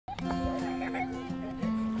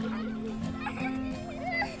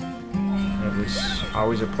was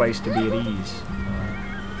always a place to be at ease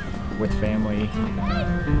with family.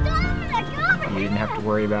 You didn't have to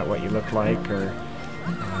worry about what you looked like or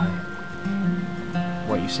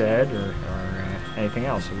what you said or anything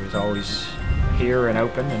else. It was always here and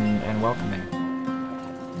open and welcoming.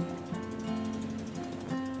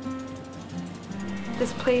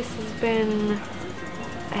 This place has been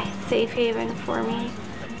a safe haven for me.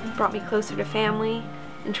 Brought me closer to family,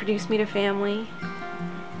 introduced me to family,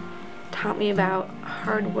 taught me about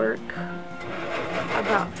hard work,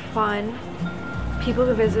 about fun. People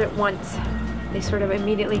who visit it once, they sort of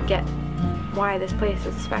immediately get why this place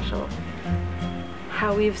is special.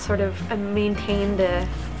 How we've sort of maintained a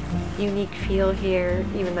unique feel here,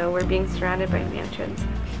 even though we're being surrounded by mansions.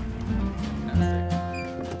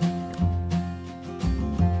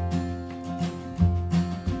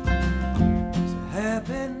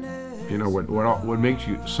 You know, what makes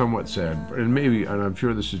you somewhat sad, and I'm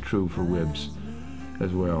sure this is true for Wibbs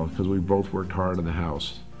as well, because we both worked hard on the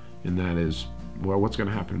house, and that is, well, what's going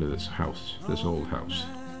to happen to this house, this old house?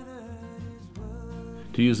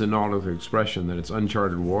 To use the nautical expression that it's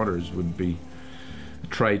uncharted waters would be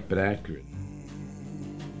trite but accurate.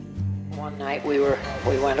 One night we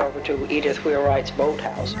went over to Edith Wheelwright's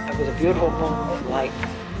boathouse. It was a beautiful moonlit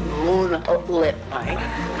night.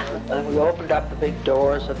 And we opened up the big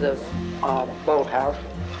doors of the boathouse.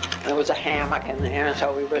 There was a hammock in there, and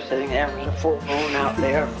so we were sitting there. There was a full moon out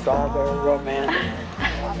there. It was all very romantic.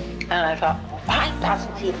 And I thought, why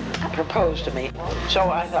doesn't he propose to me? So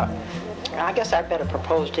I thought, I guess I'd better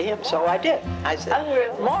propose to him, so I did. I said,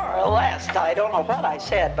 more or less, I don't know what I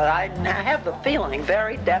said, but I have the feeling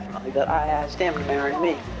very definitely that I asked him to marry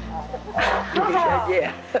me. He said,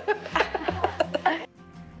 yeah.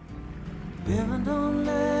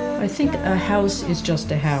 I think a house is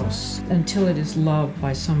just a house until it is loved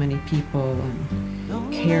by so many people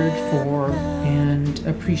and cared for and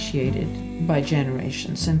appreciated by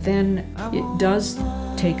generations. And then it does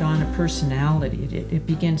take on a personality. It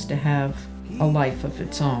begins to have a life of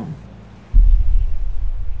its own.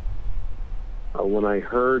 When I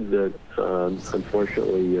heard that,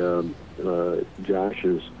 unfortunately,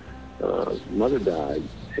 Josh's mother died,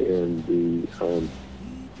 and the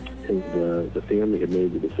family had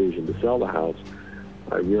made the decision to sell the house,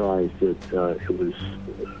 I realized that it was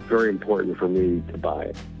very important for me to buy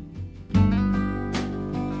it.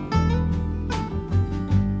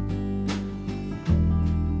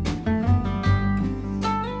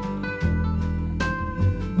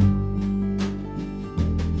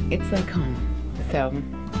 It's like home, so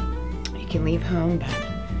you can leave home, but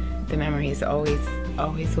the memories always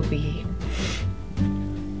will be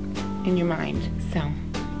in your mind, so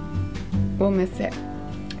we'll miss it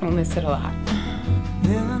a lot.